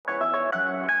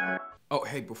Oh,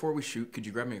 hey, before we shoot, could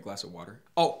you grab me a glass of water?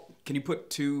 Oh, can you put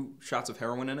 2 shots of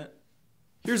heroin in it?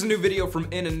 Here's a new video from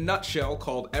In a Nutshell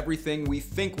called Everything We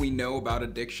Think We Know About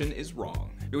Addiction Is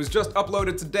Wrong. It was just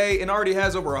uploaded today and already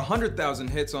has over 100,000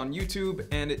 hits on YouTube,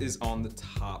 and it is on the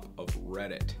top of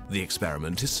Reddit. The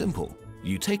experiment is simple.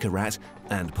 You take a rat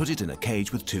and put it in a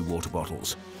cage with 2 water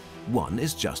bottles. One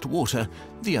is just water,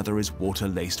 the other is water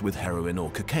laced with heroin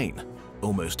or cocaine.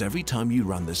 Almost every time you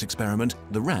run this experiment,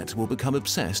 the rat will become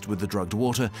obsessed with the drugged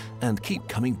water and keep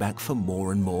coming back for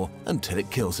more and more until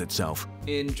it kills itself.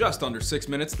 In just under 6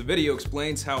 minutes, the video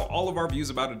explains how all of our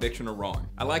views about addiction are wrong.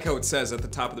 I like how it says at the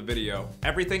top of the video,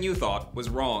 everything you thought was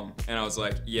wrong. And I was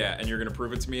like, yeah, and you're gonna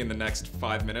prove it to me in the next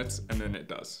 5 minutes? And then it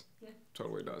does. Yeah.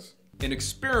 Totally does. An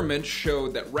experiment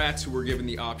showed that rats who were given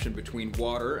the option between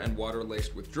water and water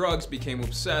laced with drugs became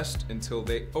obsessed until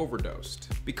they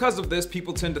overdosed. Because of this,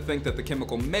 people tend to think that the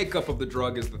chemical makeup of the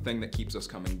drug is the thing that keeps us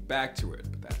coming back to it,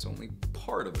 but that's only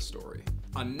part of the story.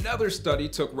 Another study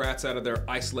took rats out of their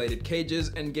isolated cages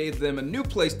and gave them a new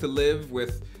place to live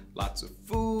with lots of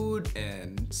food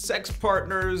and sex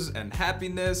partners and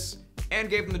happiness,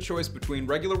 and gave them the choice between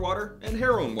regular water and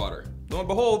heroin water. Lo and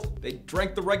behold, they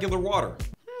drank the regular water.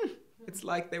 It's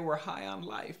like they were high on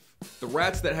life. The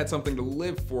rats that had something to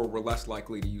live for were less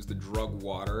likely to use the drug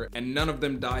water, and none of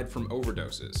them died from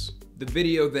overdoses. The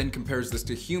video then compares this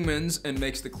to humans and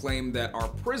makes the claim that our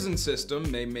prison system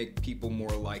may make people more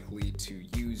likely to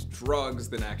use drugs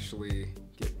than actually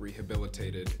get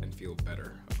rehabilitated and feel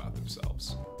better about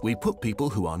themselves. We put people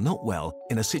who are not well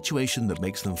in a situation that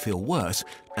makes them feel worse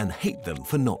and hate them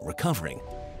for not recovering.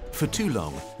 For too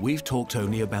long, we've talked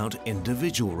only about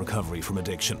individual recovery from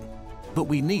addiction. But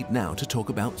we need now to talk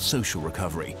about social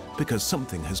recovery, because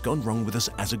something has gone wrong with us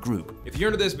as a group. If you're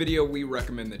into this video, we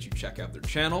recommend that you check out their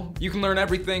channel. You can learn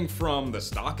everything from the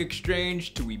stock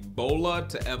exchange, to Ebola,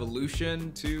 to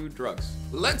evolution, to drugs.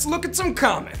 Let's look at some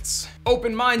comments.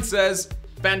 Open Mind says,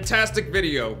 fantastic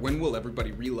video. When will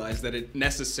everybody realize that it's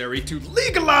necessary to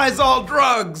legalize all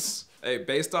drugs? Hey,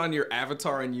 based on your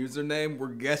avatar and username, we're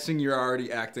guessing you're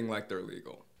already acting like they're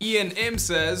legal. Ian M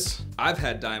says, I've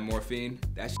had diamorphine,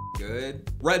 that's good.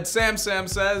 Red Sam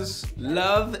says,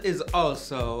 love is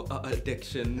also an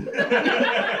addiction.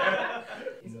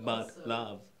 But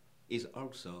love is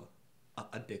also an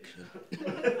addiction.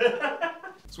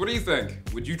 So what do you think?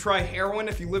 Would you try heroin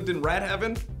if you lived in rat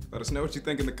heaven? Let us know what you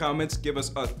think in the comments. Give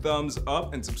us a thumbs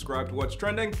up and subscribe to What's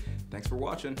Trending. Thanks for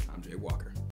watching. I'm Jay Walker.